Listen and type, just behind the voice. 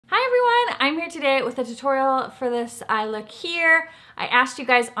I'm here today with a tutorial for this eye look here. I asked you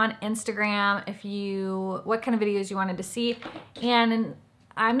guys on Instagram what kind of videos you wanted to see, and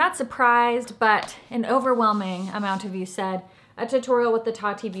I'm not surprised, but an overwhelming amount of you said a tutorial with the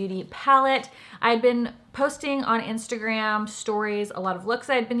Tati Beauty palette. I'd been posting on Instagram stories a lot of looks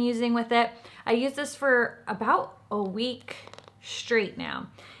I'd been using with it. I used this for about a week straight now,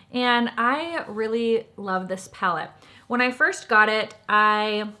 and I really love this palette. When I first got it,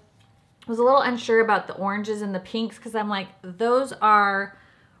 I was a little unsure about the oranges and the pinks because I'm like, those are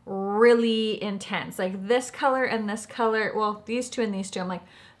really intense. Like this color and this color, well, these two and these two, I'm like,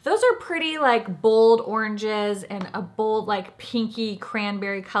 those are pretty like bold oranges and a bold like pinky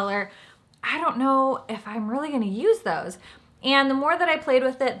cranberry color. I don't know if I'm really gonna use those. And the more that I played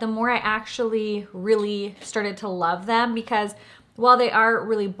with it, the more I actually really started to love them, because while they are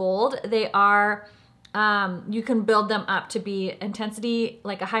really bold, they are, you can build them up to be intensity,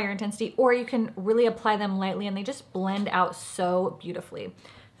 like a higher intensity, or you can really apply them lightly and they just blend out so beautifully.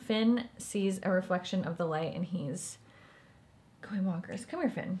 Finn sees a reflection of the light and he's going bonkers. Come here,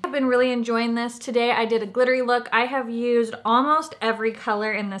 Finn. I've been really enjoying this. Today I did a glittery look. I have used almost every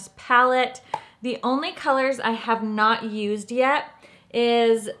color in this palette. The only colors I have not used yet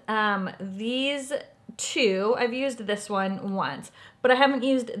is these two. I've used this one once, but I haven't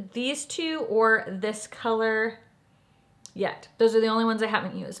used these two or this color yet. Those are the only ones I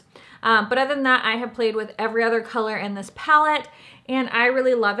haven't used. But other than that, I have played with every other color in this palette, and I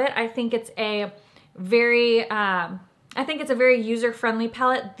really love it. I think it's a very, user-friendly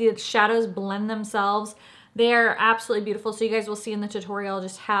palette. The shadows blend themselves. They are absolutely beautiful. So you guys will see in the tutorial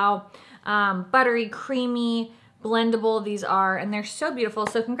just how buttery, creamy, blendable these are, and they're so beautiful.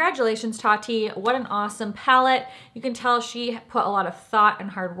 So congratulations, Tati. What an awesome palette. You can tell she put a lot of thought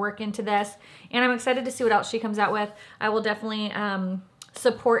and hard work into this, and I'm excited to see what else she comes out with. I will definitely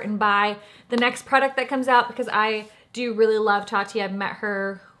support and buy the next product that comes out, because I do really love Tati. I've met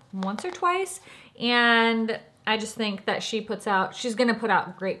her once or twice, and I just think that she's gonna put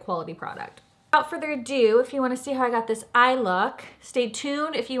out great quality product. Without further ado, if you want to see how I got this eye look, stay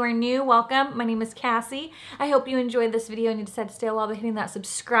tuned. If you are new, welcome. My name is Cassie. I hope you enjoyed this video and you decided to stay a while by hitting that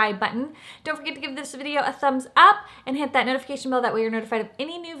subscribe button. Don't forget to give this video a thumbs up and hit that notification bell. That way you're notified of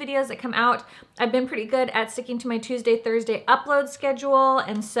any new videos that come out. I've been pretty good at sticking to my Tuesday, Thursday upload schedule,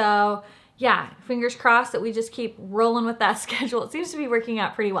 and so yeah, fingers crossed that we just keep rolling with that schedule. It seems to be working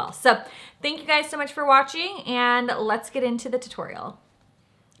out pretty well. So thank you guys so much for watching, and let's get into the tutorial.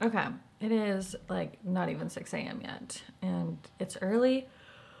 Okay. It is like not even 6 a.m. yet, and it's early.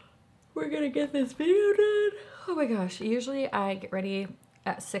 We're gonna get this video done. Oh my gosh, usually I get ready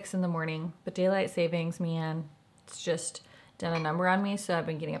at 6 in the morning, but daylight savings, man, it's just done a number on me, so I've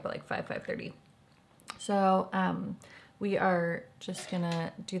been getting up at like 5:30. So we are just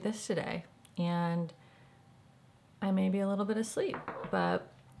gonna do this today, and I may be a little bit asleep,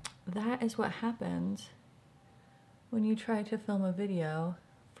 but that is what happens when you try to film a video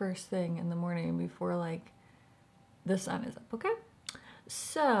first thing in the morning before like the sun is up, okay?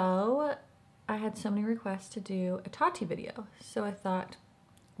 So I had so many requests to do a Tati video, so I thought,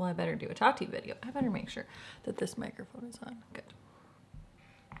 well, I better do a Tati video. I better make sure that this microphone is on. Good.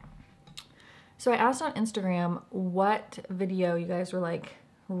 So I asked on Instagram what video you guys were like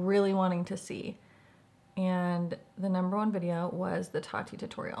really wanting to see, and the #1 video was the Tati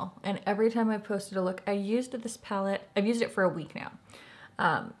tutorial. And every time I've posted a look, I used this palette. I've used it for a week now.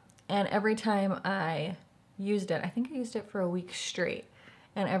 And every time I used it, I think I used it for a week straight,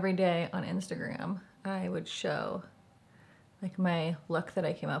 and every day on Instagram, I would show like my look that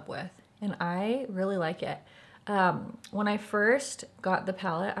I came up with, and I really like it. When I first got the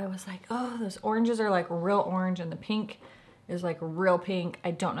palette, I was like, oh, those oranges are like real orange, and the pink is like real pink.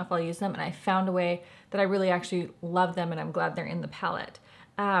 I don't know if I'll use them, and I found a way that I really actually love them, and I'm glad they're in the palette.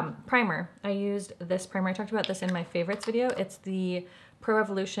 Primer. I used this primer. I talked about this in my favorites video. It's the Pro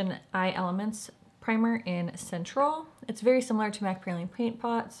Evolution Eye Elements primer in Central. It's very similar to MAC Praline Paint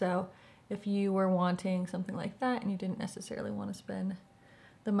Pot, so if you were wanting something like that and you didn't necessarily want to spend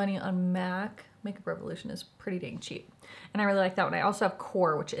the money on MAC, Makeup Revolution is pretty dang cheap. And I really like that one. I also have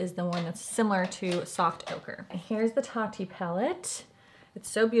Core, which is the one that's similar to Soft Ochre. Here's the Tati palette. It's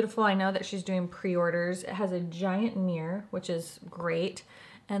so beautiful. I know that she's doing pre-orders. It has a giant mirror, which is great.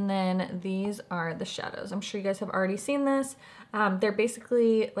 And then these are the shadows. I'm sure you guys have already seen this. They're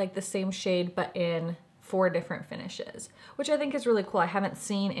basically like the same shade, but in 4 different finishes, which I think is really cool. I haven't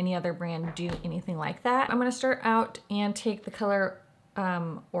seen any other brand do anything like that. I'm gonna start out and take the color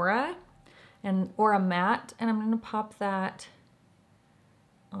Aura Matte, and I'm gonna pop that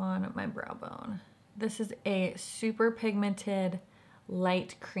on my brow bone. This is a super pigmented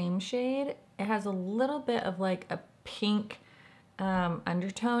light cream shade. It has a little bit of like a pink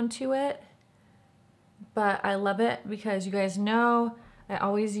undertone to it, but I love it because you guys know I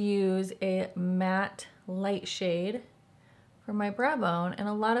always use a matte light shade for my brow bone, and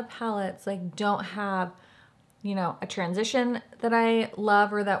a lot of palettes like don't have, you know, a transition that I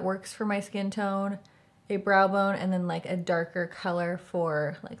love or that works for my skin tone, a brow bone, and then like a darker color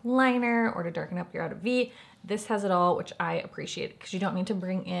for like liner or to darken up your outer V. This has it all, which I appreciate because you don't need to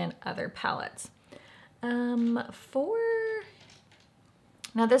bring in other palettes.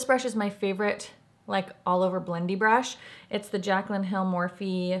 Now this brush is my favorite, like all over blendy brush. It's the Jaclyn Hill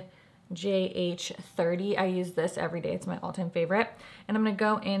Morphe JH30. I use this every day. It's my all-time favorite. And I'm gonna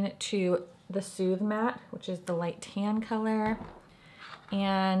go into the Soothe Matte, which is the light tan color.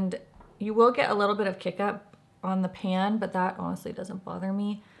 And you will get a little bit of kick up on the pan, but that honestly doesn't bother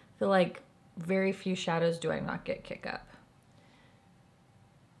me. I feel like very few shadows do I not get kick up.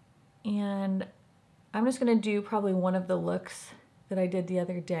 And I'm just gonna do probably one of the looks that I did the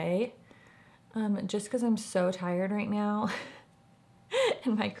other day, just because I'm so tired right now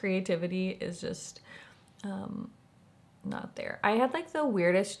and my creativity is just not there. I had like the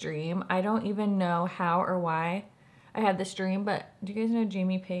weirdest dream. I don't even know how or why I had this dream, but do you guys know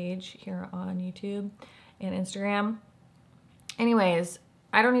Jamie Page here on YouTube and Instagram? Anyways,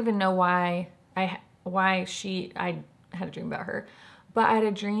 I don't even know why I had a dream about her. But I had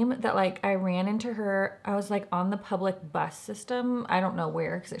a dream that like I ran into her. I was like on the public bus system. I don't know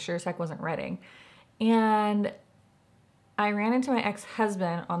where because it sure as heck wasn't Reading. And I ran into my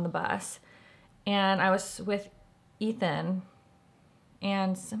ex-husband on the bus, and I was with Ethan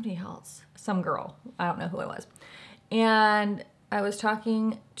and somebody else, some girl. I don't know who it was. And I was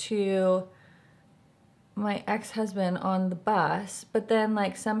talking to my ex-husband on the bus, but then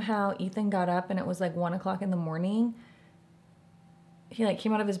like somehow Ethan got up and it was like 1 o'clock in the morning. He like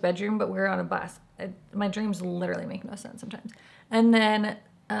came out of his bedroom, but we were on a bus. My dreams literally make no sense sometimes. And then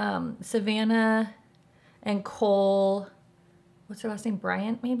Savannah and Cole, what's her last name?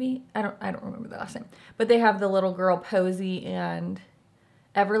 Bryant, maybe? I don't remember the last name. But they have the little girl Posey and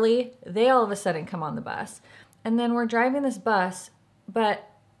Everly. They all of a sudden come on the bus. And then we're driving this bus, but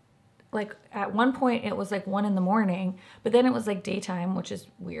like at one point it was like 1 in the morning, but then it was like daytime, which is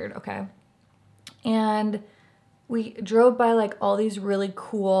weird, okay? And we drove by like all these really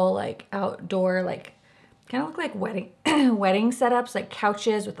cool like outdoor, like kind of look like wedding setups, like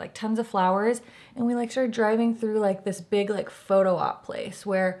couches with like tons of flowers. And we like started driving through like this big like photo op place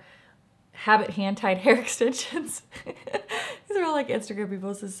where Habit hand-tied hair extensions. These are all like Instagram people.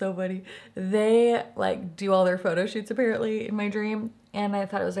 This is so funny. They like do all their photo shoots apparently in my dream. And I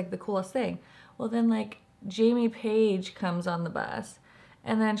thought it was like the coolest thing. Well, then like Jamie Page comes on the bus,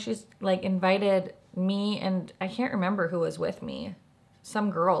 and then she's like invited me, and I can't remember who was with me.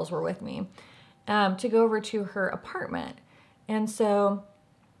 Some girls were with me, to go over to her apartment. And so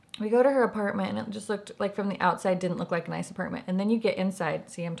we go to her apartment, and it just looked like from the outside didn't look like a nice apartment. And then you get inside.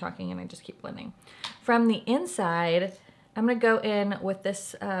 See, I'm talking and I just keep blending. From the inside, I'm gonna go in with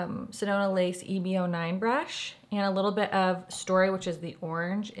this Sedona Lace EB09 brush and a little bit of Story, which is the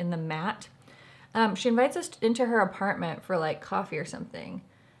orange in the matte. She invites us into her apartment for like coffee or something,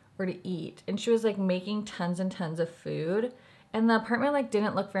 or to eat. And she was like making tons and tons of food. And the apartment like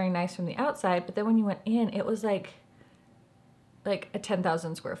didn't look very nice from the outside, but then when you went in, it was like a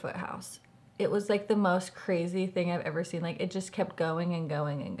 10,000 square foot house. It was like the most crazy thing I've ever seen. Like it just kept going and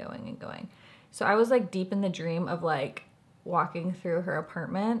going and going and going. So I was like deep in the dream of like walking through her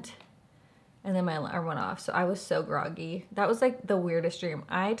apartment, and then my alarm went off. So I was so groggy. That was like the weirdest dream.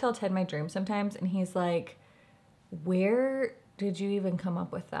 I tell Ted my dreams sometimes, and he's like, where did you even come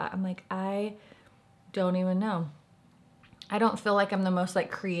up with that? I'm like, I don't even know. I don't feel like I'm the most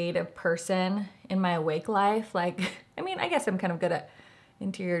like creative person in my awake life. Like, I mean, I guess I'm kind of good at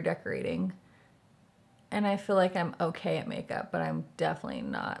interior decorating, and I feel like I'm okay at makeup, but I'm definitely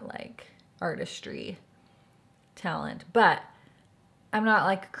not like artistry talent. But I'm not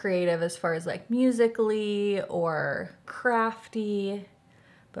like creative as far as like musically or crafty.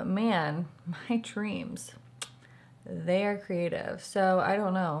 But man, my dreams, they are creative. So I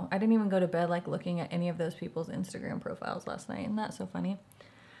don't know. I didn't even go to bed like looking at any of those people's Instagram profiles last night. Isn't that so funny?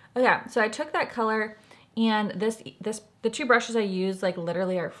 Okay, so I took that color, and the two brushes I use like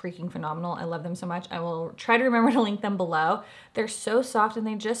literally are freaking phenomenal. I love them so much. I will try to remember to link them below. They're so soft, and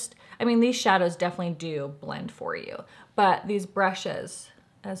they just, I mean, these shadows definitely do blend for you, but these brushes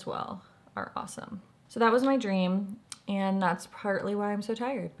as well are awesome. So that was my dream, and that's partly why I'm so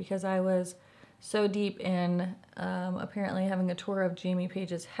tired, because I was so deep in apparently having a tour of Jamie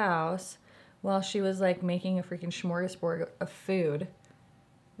Page's house while she was like making a freaking smorgasbord of food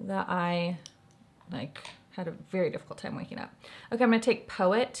that I like had a very difficult time waking up. Okay, I'm gonna take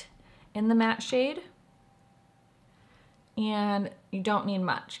Poet in the matte shade. And you don't need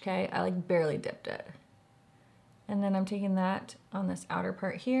much, okay? I like barely dipped it. And then I'm taking that on this outer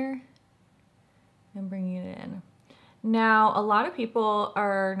part here and bringing it in. Now, a lot of people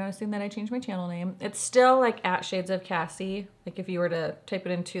are noticing that I changed my channel name. It's still like @ShadesOfCassie, like if you were to type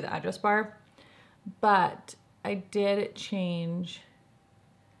it into the address bar, but I did change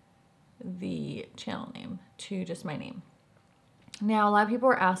the channel name to just my name. Now, a lot of people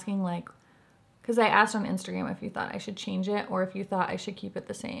are asking like, because I asked on Instagram if you thought I should change it or if you thought I should keep it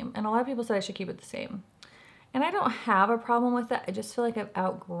the same. And a lot of people said I should keep it the same. And I don't have a problem with that. I just feel like I've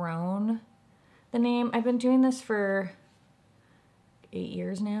outgrown the name. I've been doing this for 8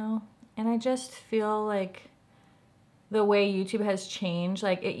 years now. And I just feel like the way YouTube has changed,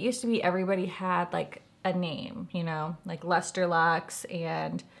 like it used to be everybody had like a name, you know, like Lester Lux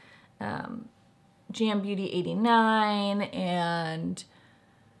and Jam Beauty 89 and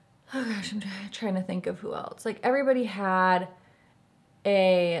oh gosh, I'm trying to think of who else. Like everybody had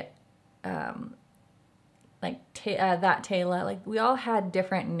a, that Taylor, like we all had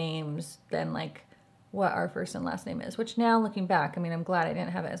different names than like what our first and last name is, which now looking back, I mean, I'm glad I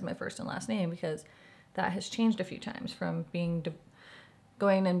didn't have it as my first and last name because that has changed a few times from being,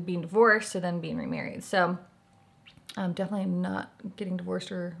 going and being divorced to then being remarried. So I'm definitely not getting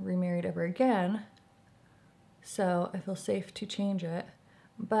divorced or remarried ever again. So I feel safe to change it.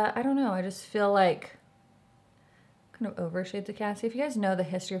 But I don't know, I just feel like kind of over Shades of Cassie. If you guys know the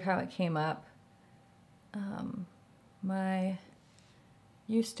history of how it came up, my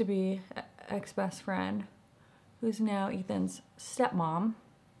used to be ex-best friend, who's now Ethan's stepmom,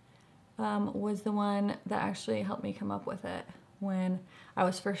 was the one that actually helped me come up with it when I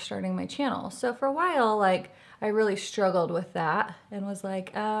was first starting my channel. So for a while, like, I really struggled with that and was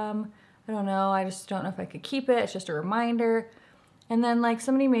like, I don't know, I just don't know if I could keep it. It's just a reminder. And then like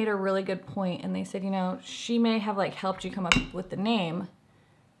somebody made a really good point and they said, you know, she may have like helped you come up with the name,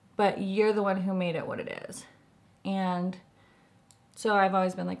 but you're the one who made it what it is. And so I've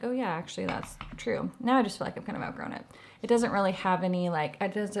always been like, oh yeah, actually that's true. Now I just feel like I've kind of outgrown it. It doesn't really have any like,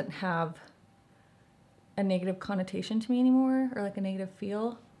 it doesn't have a negative connotation to me anymore or like a negative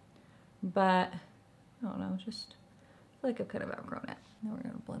feel, but I don't know, just feel like I've kind of outgrown it. Now we're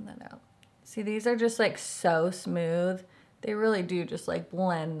gonna blend that out. See, these are just like so smooth. They really do just like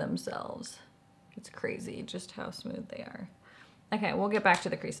blend themselves. It's crazy just how smooth they are. Okay, we'll get back to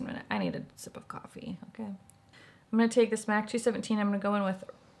the crease in a minute. I need a sip of coffee, okay? I'm gonna take this MAC 217, I'm gonna go in with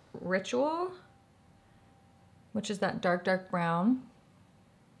Ritual, which is that dark, dark brown.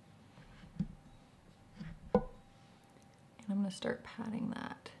 And I'm gonna start patting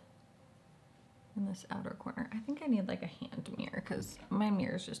that in this outer corner. I think I need like a hand mirror because my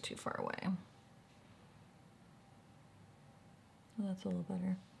mirror is just too far away. Oh, that's a little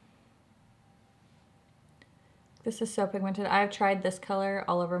better. This is so pigmented. I've tried this color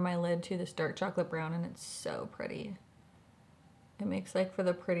all over my lid too, this dark chocolate brown, and it's so pretty. It makes like for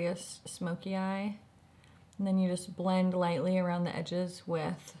the prettiest smoky eye. And then you just blend lightly around the edges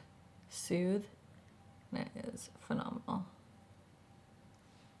with Soothe, and it is phenomenal.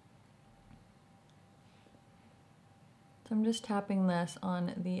 So I'm just tapping this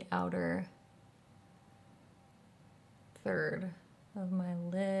on the outer third of my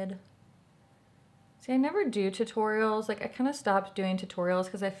lid. See, I never do tutorials. Like I kind of stopped doing tutorials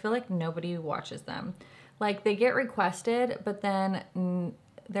because I feel like nobody watches them. Like they get requested, but then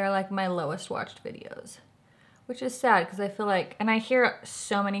they're like my lowest watched videos, which is sad because I feel like, and I hear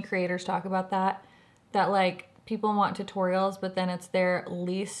so many creators talk about that like people want tutorials, but then it's their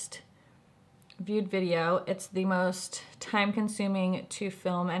least viewed video. It's the most time consuming to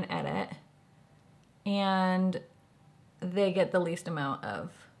film and edit, and they get the least amount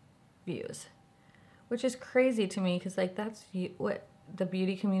of views, which is crazy to me because like that's what the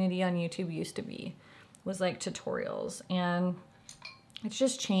beauty community on YouTube used to be, was like tutorials, and it's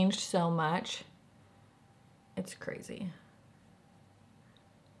just changed so much. It's crazy.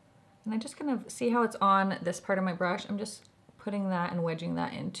 And I just kind of see how it's on this part of my brush. I'm just putting that and wedging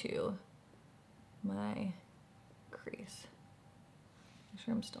that into my crease. Make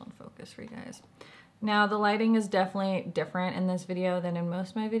sure I'm still in focus for you guys. Now the lighting is definitely different in this video than in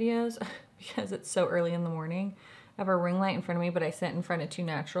most of my videos because it's so early in the morning. I have a ring light in front of me, but I sit in front of 2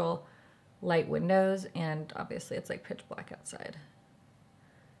 natural light windows, and obviously it's like pitch black outside.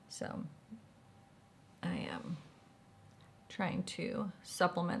 So I am trying to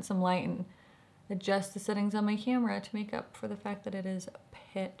supplement some light and adjust the settings on my camera to make up for the fact that it is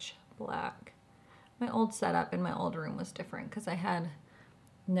pitch black. My old setup in my old room was different because I had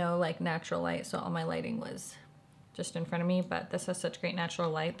no like natural light, so all my lighting was just in front of me, but this has such great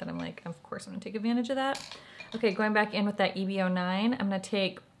natural light that I'm like, of course I'm gonna take advantage of that. Okay, going back in with that EB09, I'm gonna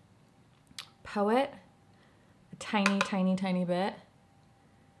take Poet, a tiny, tiny, tiny bit,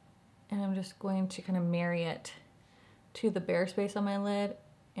 and I'm just going to kind of marry it to the bare space on my lid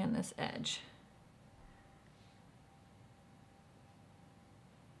and this edge.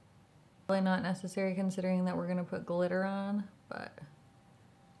 Really not necessary considering that we're gonna put glitter on, but.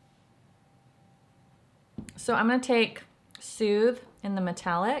 So I'm gonna take Soothe in the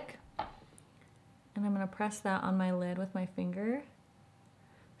metallic, and I'm gonna press that on my lid with my finger.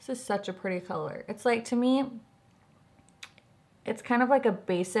 This is such a pretty color. It's like, to me, it's kind of like a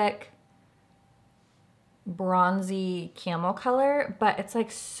basic bronzy camel color, but it's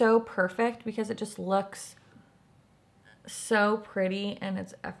like so perfect because it just looks so pretty and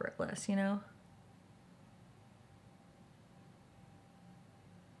it's effortless, you know?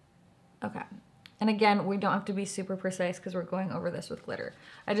 Okay. And again, we don't have to be super precise because we're going over this with glitter.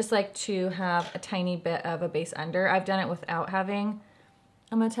 I just like to have a tiny bit of a base under. I've done it without having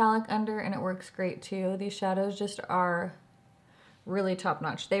a metallic under and it works great too. These shadows just are really top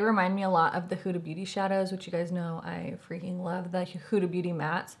notch. They remind me a lot of the Huda Beauty shadows, which you guys know I freaking love, the Huda Beauty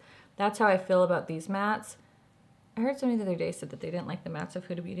mattes. That's how I feel about these mattes. I heard somebody the other day said that they didn't like the mattes of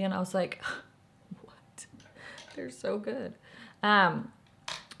Huda Beauty and I was like, what? They're so good.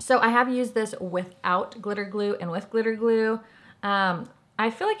 So I have used this without glitter glue and with glitter glue. I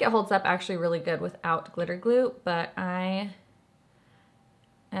feel like it holds up actually really good without glitter glue, but I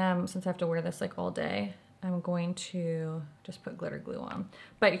am, since I have to wear this like all day, I'm going to just put glitter glue on.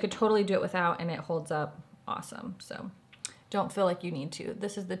 But you could totally do it without and it holds up awesome. So don't feel like you need to.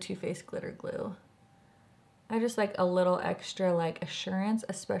 This is the Too Faced glitter glue. I just like a little extra like assurance,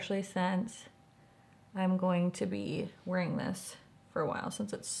 especially since I'm going to be wearing this for a while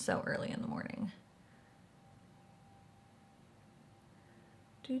since it's so early in the morning.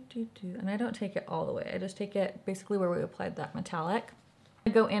 And I don't take it all the way. I just take it basically where we applied that metallic. I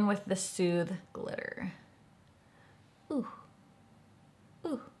go in with the Soothe glitter. Ooh.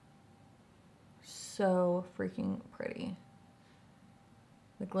 Ooh. So freaking pretty.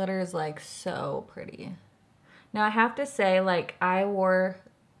 The glitter is like so pretty. Now I have to say, like, I wore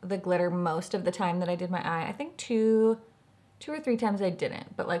the glitter most of the time that I did my eye. I think two or three times I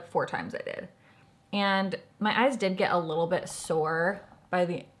didn't, but like 4 times I did. And my eyes did get a little bit sore by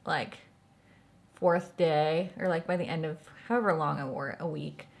the like 4th day, or like by the end of however long I wore it, a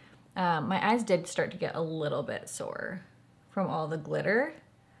week. My eyes did start to get a little bit sore from all the glitter,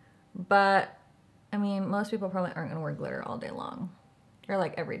 but I mean, most people probably aren't gonna wear glitter all day long, or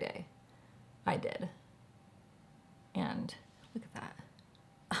like every day. I did. And look at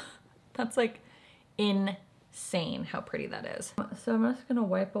that. That's like insane how pretty that is. So I'm just gonna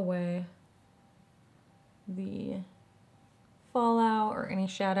wipe away the fallout or any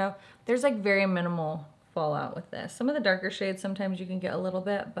shadow. There's like very minimal fallout with this. Some of the darker shades sometimes you can get a little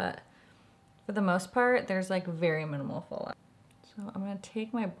bit, but for the most part there's like very minimal fallout. So I'm gonna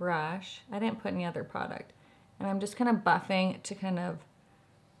take my brush, I didn't put any other product, and I'm just kind of buffing to kind of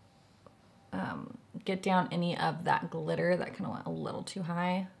get down any of that glitter that kind of went a little too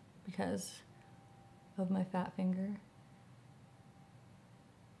high because of my fat finger.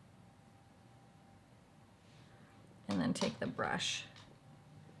 And then take the brush,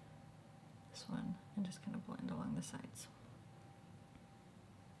 this one, and just kind of blend along the sides.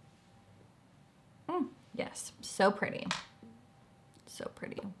 Yes, so pretty. So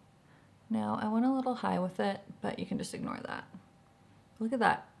pretty. Now I went a little high with it, but you can just ignore that. Look at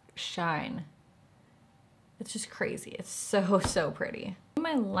that shine. It's just crazy. It's so, so pretty.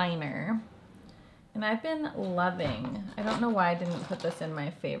 My liner, and I've been loving, I don't know why I didn't put this in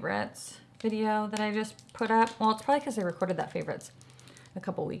my favorites video that I just put up. Well, it's probably because I recorded that favorites a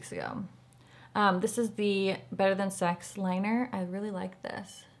couple weeks ago. This is the Better Than Sex liner. I really like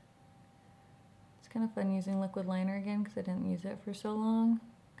this. It's kind of fun using liquid liner again because I didn't use it for so long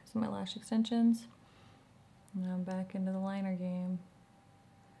because of my lash extensions. Now I'm back into the liner game.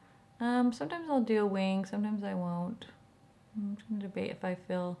 Sometimes I'll do a wing, sometimes I won't. I'm trying to debate if I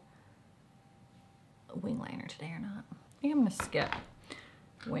feel a wing liner today or not. I think I'm gonna skip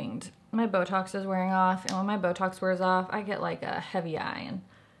winged. My Botox is wearing off, and when my Botox wears off, I get like a heavy eye, and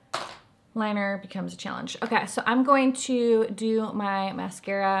liner becomes a challenge. Okay, so I'm going to do my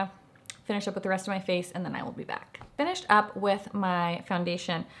mascara, finish up with the rest of my face, and then I will be back. Finished up with my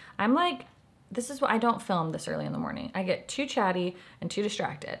foundation. I'm like, this is what I don't film this early in the morning. I get too chatty and too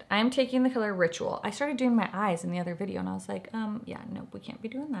distracted. I am taking the color Ritual. I started doing my eyes in the other video and I was like, yeah, nope, we can't be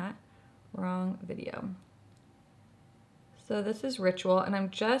doing that. Wrong video. So this is Ritual, and I'm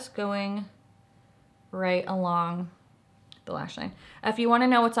just going right along the lash line. If you want to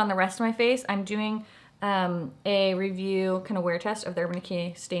know what's on the rest of my face, I'm doing a review kind of wear test of the Urban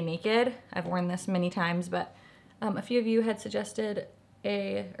Decay Stay Naked. I've worn this many times, but a few of you had suggested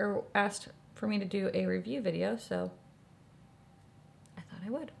or asked for me to do a review video, so I thought I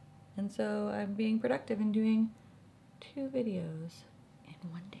would. And so I'm being productive and doing 2 videos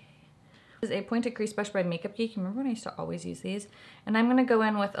in one day. This is a pointed crease brush by Makeup Geek. Remember when I used to always use these? And I'm gonna go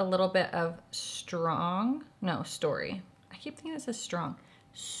in with a little bit of Story. I keep thinking it says Strong.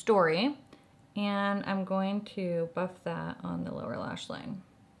 Story. And I'm going to buff that on the lower lash line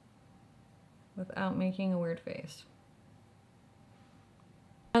without making a weird face.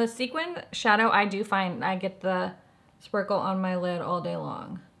 Now the sequin shadow, I do find I get the sparkle on my lid all day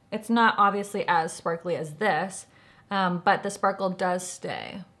long. It's not obviously as sparkly as this, but the sparkle does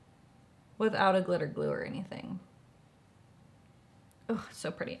stay without a glitter glue or anything. Oh,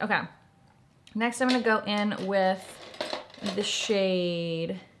 so pretty. Okay. Next I'm gonna go in with the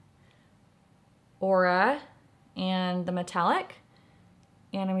shade Aura and the metallic.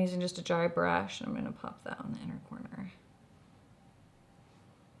 And I'm using just a dry brush and I'm gonna pop that on the inner corner.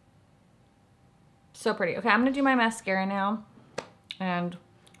 So pretty. Okay, I'm gonna do my mascara now and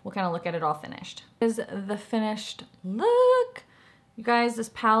we'll kind of look at it all finished. This is the finished look. You guys, this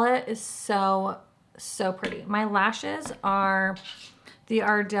palette is so pretty. My lashes are the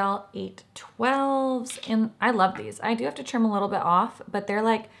Ardell 812s and I love these. I do have to trim a little bit off, but they're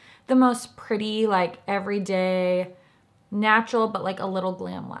like the most pretty, like everyday, natural, but like a little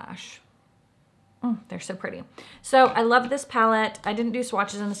glam lash. They're so pretty. So I love this palette. I didn't do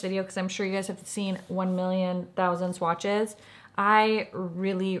swatches in this video because I'm sure you guys have seen 1,000,000 swatches. I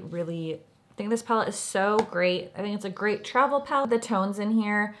really think this palette is so great. I think it's a great travel palette. The tones in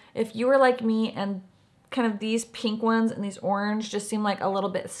here, if you were like me and kind of these pink ones and these orange just seem like a little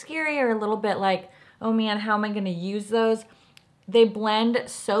bit scary or a little bit like, oh man, how am I gonna use those? They blend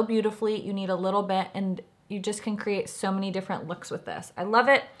so beautifully. You need a little bit and you just can create so many different looks with this. I love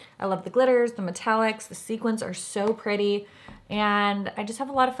it. I love the glitters, the metallics, the sequins are so pretty, and I just have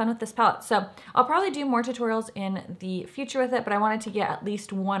a lot of fun with this palette. So I'll probably do more tutorials in the future with it, but I wanted to get at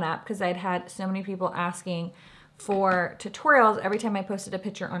least one up because I'd had so many people asking for tutorials every time I posted a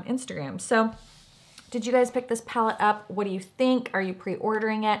picture on Instagram. So did you guys pick this palette up? What do you think? Are you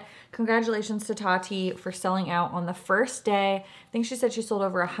pre-ordering it? Congratulations to Tati for selling out on the first day. I think she said she sold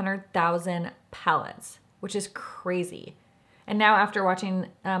over 100,000 palettes, which is crazy. And now after watching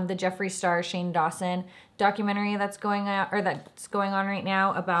the Jeffree Star Shane Dawson documentary that's going on right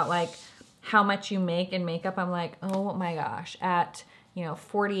now about like how much you make in makeup, I'm like, oh my gosh, at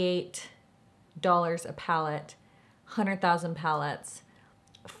 $48 a palette, 100,000 palettes,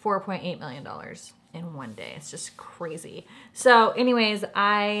 $4.8 million in one day. It's just crazy. So anyways,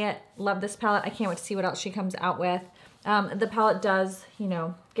 I love this palette. I can't wait to see what else she comes out with. The palette does,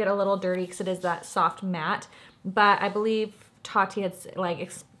 get a little dirty because it is that soft matte, but I believe Tati had like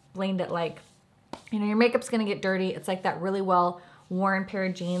explained it like, your makeup's gonna get dirty. It's like that really well worn pair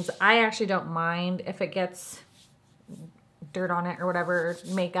of jeans. I actually don't mind if it gets dirt on it or whatever, or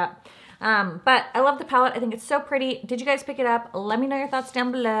makeup. But I love the palette. I think it's so pretty. Did you guys pick it up? Let me know your thoughts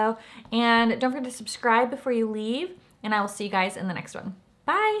down below. And don't forget to subscribe before you leave. And I will see you guys in the next one.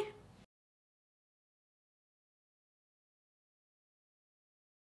 Bye.